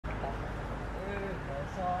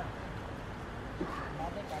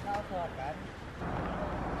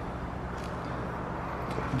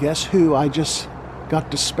Guess who I just got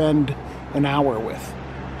to spend an hour with,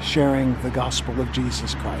 sharing the gospel of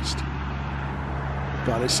Jesus Christ.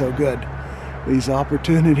 God is so good. These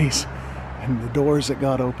opportunities and the doors that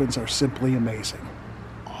God opens are simply amazing.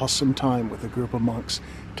 Awesome time with a group of monks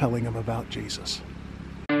telling them about Jesus.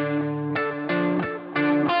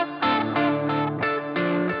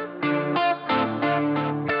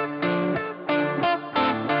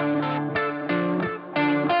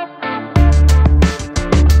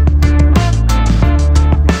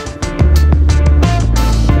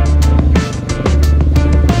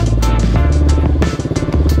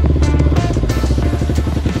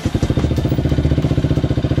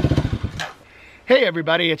 Hey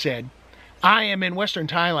everybody, it's Ed. I am in Western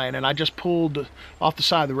Thailand and I just pulled off the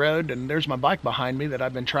side of the road and there's my bike behind me that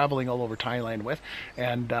I've been traveling all over Thailand with.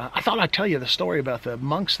 And I thought I'd tell you the story about the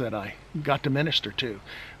monks that I got to minister to.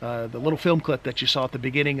 The little film clip that you saw at the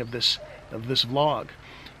beginning of this vlog.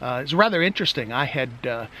 It's rather interesting.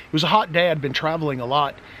 It was a hot day, I'd been traveling a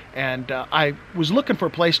lot, and I was looking for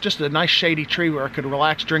a place, just a nice shady tree where I could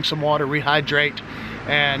relax, drink some water, rehydrate,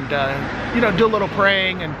 and do a little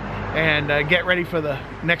praying and get ready for the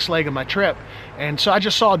next leg of my trip. And so I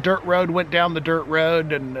just saw a dirt road, went down the dirt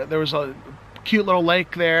road, and there was a cute little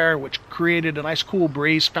lake there which created a nice cool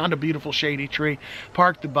breeze. Found a beautiful shady tree,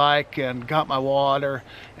 parked the bike and got my water,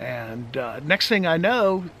 and next thing I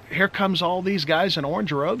know, here comes all these guys in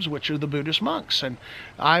orange robes, which are the Buddhist monks. And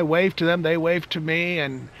I waved to them, they waved to me,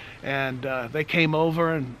 and they came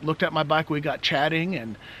over and looked at my bike. We got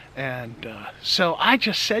chatting, and so I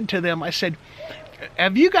just said to them, I said,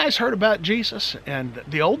 have you guys heard about Jesus? And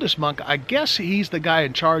the oldest monk, I guess he's the guy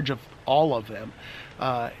in charge of all of them,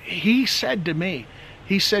 he said to me,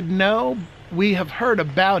 he said, no, we have heard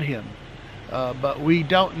about him, but we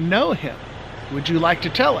don't know him. Would you like to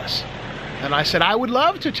tell us? And I said, I would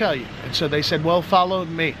love to tell you. And so they said, well, follow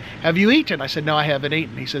me. Have you eaten? I said, no, I haven't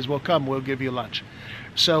eaten. He says, well, come, we'll give you lunch.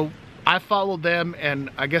 So I followed them,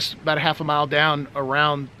 and I guess about a half a mile down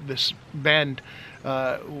around this bend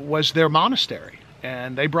was their monastery.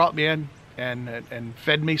 And they brought me in and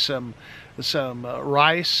fed me some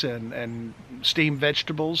rice and steamed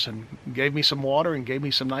vegetables, and gave me some water and gave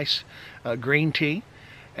me some nice green tea.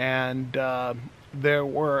 And there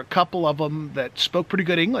were a couple of them that spoke pretty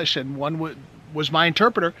good English, and one was my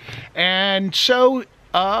interpreter. And so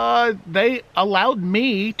they allowed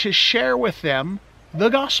me to share with them the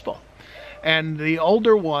gospel. And the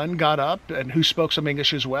older one got up, and who spoke some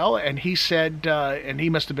English as well, and he said, and he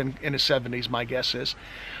must have been in his 70s, my guess is,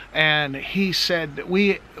 and he said,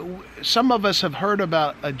 some of us have heard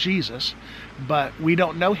about Jesus, but we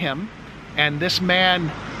don't know him, and this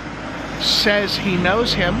man says he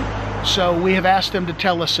knows him, so we have asked him to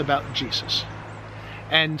tell us about Jesus.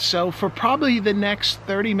 And so for probably the next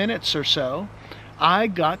 30 minutes or so, I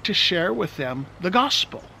got to share with them the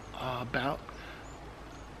gospel about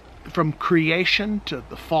from creation to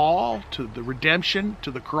the fall, to the redemption,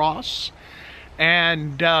 to the cross.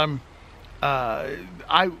 And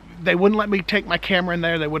they wouldn't let me take my camera in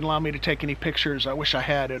there. They wouldn't allow me to take any pictures. I wish I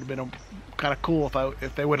had. It would have been kind of cool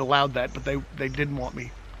if they would have allowed that, but they didn't want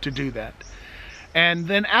me to do that. And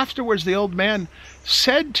then afterwards, the old man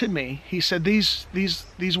said to me, he said,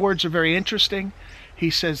 these words are very interesting.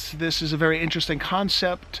 He says, this is a very interesting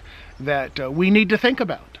concept that we need to think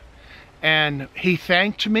about. And he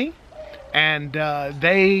thanked me, and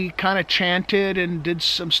they kind of chanted and did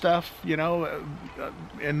some stuff,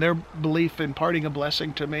 in their belief, imparting a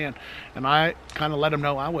blessing to me, and I kind of let them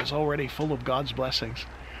know I was already full of God's blessings.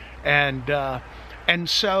 And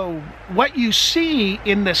so what you see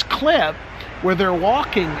in this clip where they're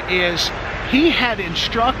walking is he had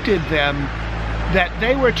instructed them that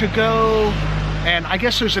they were to go, and I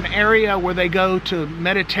guess there's an area where they go to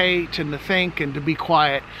meditate and to think and to be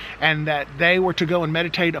quiet, and that they were to go and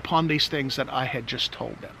meditate upon these things that I had just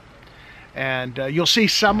told them. And you'll see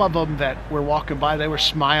some of them that were walking by, they were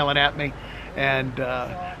smiling at me, and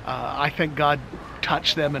I think God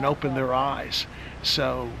touched them and opened their eyes.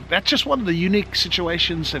 So that's just one of the unique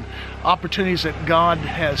situations and opportunities that God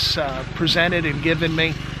has presented and given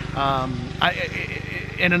me.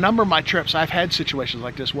 In a number of my trips, I've had situations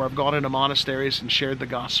like this where I've gone into monasteries and shared the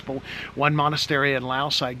gospel. One monastery in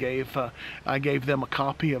Laos, I gave them a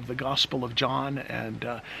copy of the Gospel of John,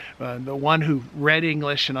 and the one who read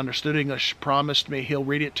English and understood English promised me he'll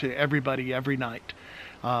read it to everybody every night.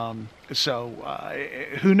 Who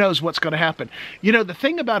knows what's going to happen. The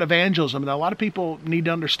thing about evangelism that a lot of people need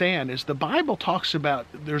to understand is the Bible talks about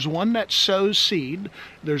there's one that sows seed,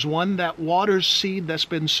 there's one that waters seed that's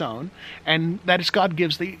been sown, and that is God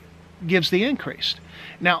gives the gives the increase.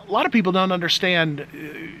 Now, a lot of people don't understand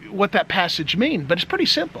what that passage means, but it's pretty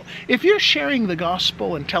simple. If you're sharing the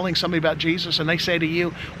gospel and telling somebody about Jesus and they say to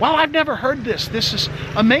you, "Wow, I've never heard this. This is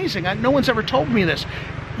amazing. No one's ever told me this."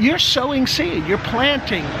 You're sowing seed. You're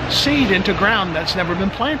planting seed into ground that's never been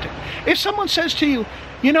planted. If someone says to you,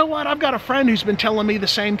 "You know what, I've got a friend who's been telling me the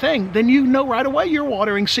same thing," then you know right away you're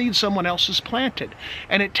watering seed someone else has planted.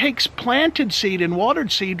 And it takes planted seed and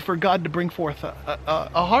watered seed for God to bring forth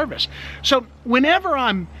a harvest. So whenever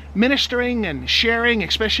I'm ministering and sharing,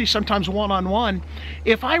 especially sometimes one-on-one,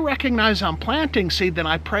 if I recognize I'm planting seed, then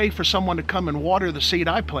I pray for someone to come and water the seed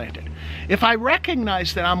I planted. If I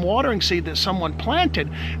recognize that I'm watering seed that someone planted,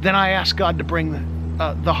 then I ask God to bring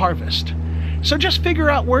the harvest. So just figure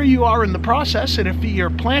out where you are in the process, and if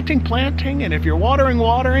you're planting, and if you're watering,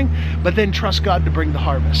 but then trust God to bring the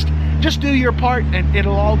harvest. Just do your part and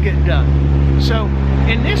it'll all get done. So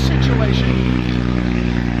in this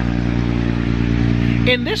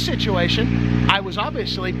situation, I was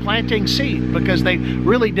obviously planting seed because they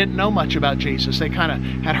really didn't know much about Jesus. They kind of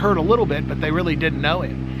had heard a little bit, but they really didn't know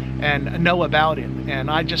him and know about him.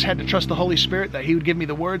 And I just had to trust the Holy Spirit that he would give me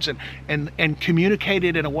the words and communicate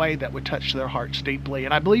it in a way that would touch their hearts deeply.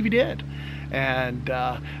 And I believe he did. And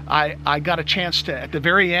I got a chance to, at the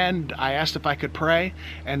very end, I asked if I could pray,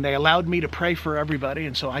 and they allowed me to pray for everybody.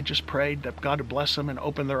 And so I just prayed that God would bless them and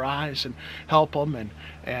open their eyes and help them.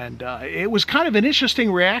 And it was kind of an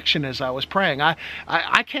interesting reaction as I was praying. I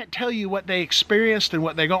can't tell you what they experienced and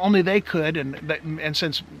what only they could. And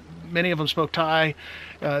since many of them spoke Thai,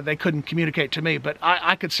 they couldn't communicate to me, but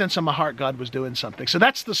I could sense in my heart God was doing something. So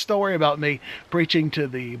that's the story about me preaching to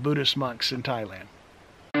the Buddhist monks in Thailand.